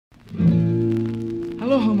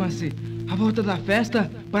Alô, Romance, a volta da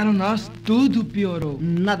festa, para nós tudo piorou.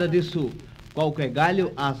 Nada disso. Qualquer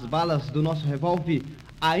galho, as balas do nosso revólver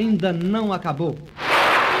ainda não acabou.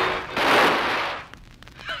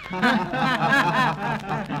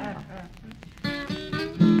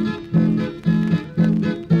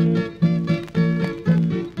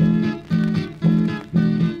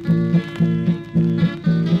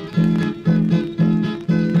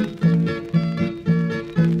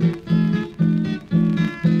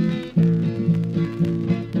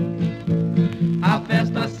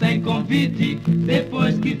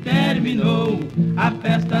 Depois que terminou, a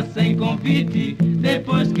festa sem convite,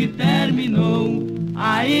 depois que terminou,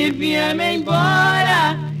 aí viemos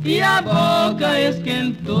embora e a boca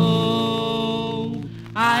esquentou.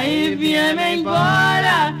 Aí viemos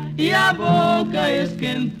embora e a boca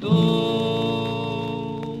esquentou.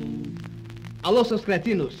 Alô, seus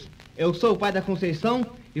cretinos, eu sou o pai da Conceição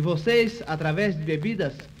e vocês, através de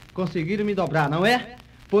bebidas, conseguiram me dobrar, não é?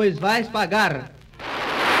 Pois vais pagar.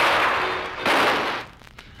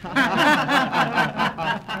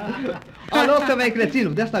 Alô, seu velho cretino,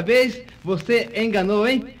 desta vez você enganou,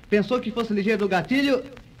 hein? Pensou que fosse ligeiro do gatilho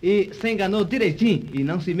e se enganou direitinho. E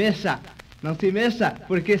não se mexa,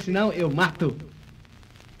 porque senão eu mato.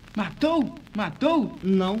 Matou? Matou?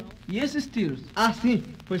 Não. E esses tiros? Ah, sim,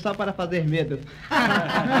 foi só para fazer medo.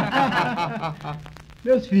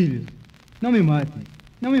 Meus filhos, não me matem,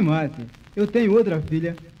 não me matem. Eu tenho outra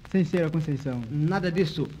filha sem ser a Conceição. Nada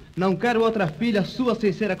disso. Não quero outra filha sua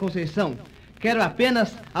sem ser a Conceição. Quero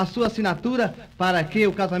apenas a sua assinatura para que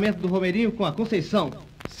o casamento do Romerinho com a Conceição.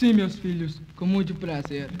 Sim, meus filhos, com muito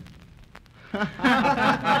prazer.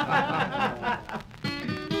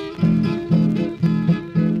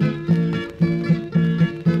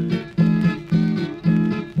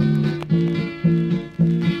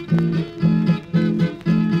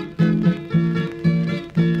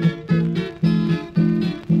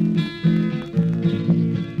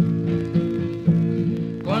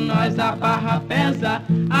 A barra pesa,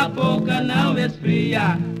 a boca não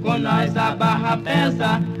esfria. Com nós a barra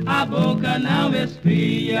pesa, a boca não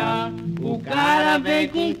esfria. O cara vem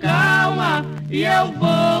com calma e eu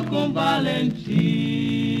vou com valentia.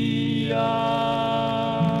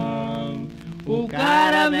 O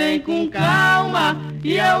cara vem com calma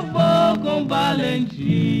e eu vou com valentia.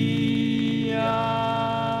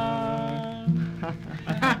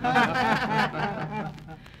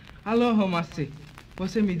 Alô, Romance.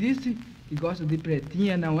 Você me disse que gosta de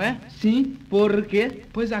pretinha, não é? Sim, por quê?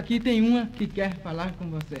 Pois aqui tem uma que quer falar com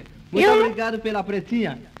você. Muito obrigado pela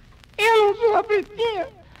pretinha. Eu não sou a pretinha.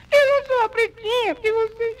 Eu não sou a pretinha que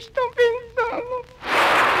vocês estão pensando.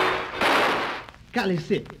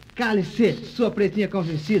 Cale-se, cale-se, sua pretinha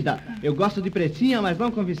convencida. Eu gosto de pretinha, mas não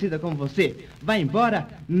convencida como você. Vai embora,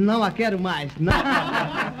 não a quero mais. Não.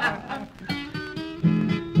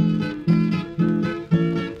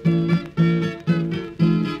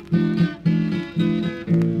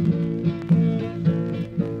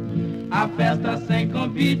 A festa sem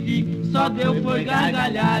convite só deu foi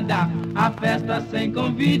gargalhada. A festa sem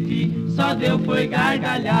convite só deu foi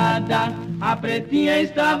gargalhada. A pretinha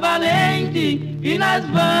está valente e nós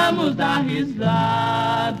vamos dar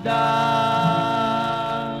risada.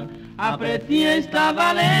 A pretinha está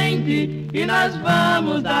valente e nós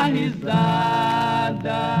vamos dar risada.